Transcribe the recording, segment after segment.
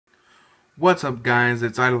What's up, guys?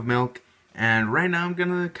 It's Idle of Milk, and right now I'm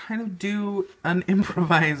gonna kind of do an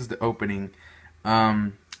improvised opening.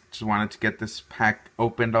 Just wanted to get this pack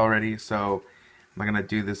opened already, so I'm not gonna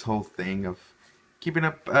do this whole thing of keeping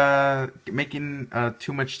up, making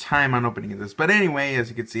too much time on opening this. But anyway, as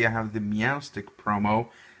you can see, I have the Meowstic promo.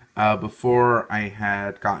 Before I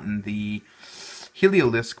had gotten the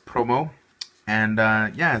Heliolisk promo, and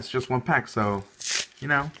yeah, it's just one pack, so you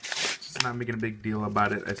know. Just not making a big deal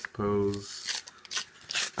about it, I suppose.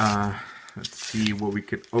 Let's see what we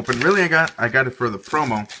could open. Really, I got it for the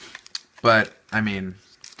promo, but I mean,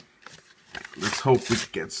 let's hope we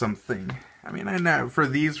get something. I mean, for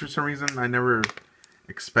these, for some reason, I never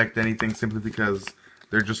expect anything simply because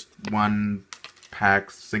they're just one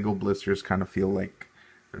pack. Single blisters kind of feel like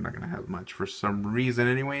they're not gonna have much for some reason.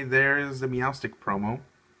 Anyway, there is the Meowstic promo.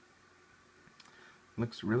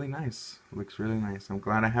 Looks really nice. Looks really nice. I'm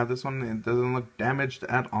glad I have this one. It doesn't look damaged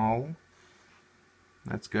at all.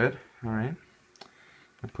 That's good. Alright.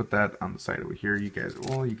 I'll put that on the side over here. You guys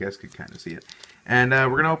could kind of see it. And we're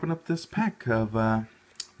going to open up this pack of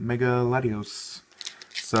Mega Latios.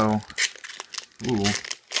 So, ooh.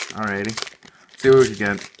 Alrighty. See what we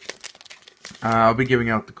can get. I'll be giving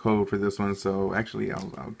out the code for this one, so actually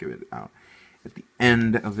I'll give it out at the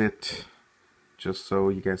end of it, just so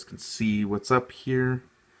you guys can see what's up here.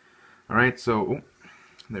 Alright, so,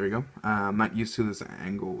 there we go. I'm not used to this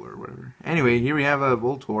angle or whatever. Anyway, here we have a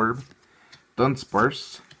Voltorb,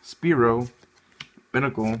 Dunsparce, Spearow,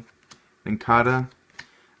 Binnacle, Nincada,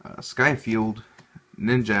 Skyfield,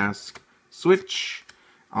 Ninjask, Switch,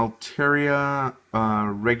 Altaria,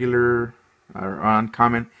 regular, or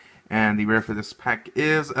uncommon, and the rare for this pack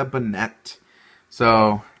is a Banette.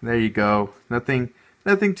 So, there you go. Nothing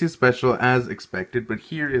too special as expected, but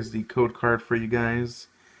here is the code card for you guys.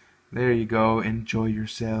 There you go. Enjoy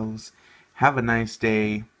yourselves. Have a nice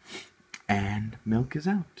day. And Milk is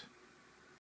out.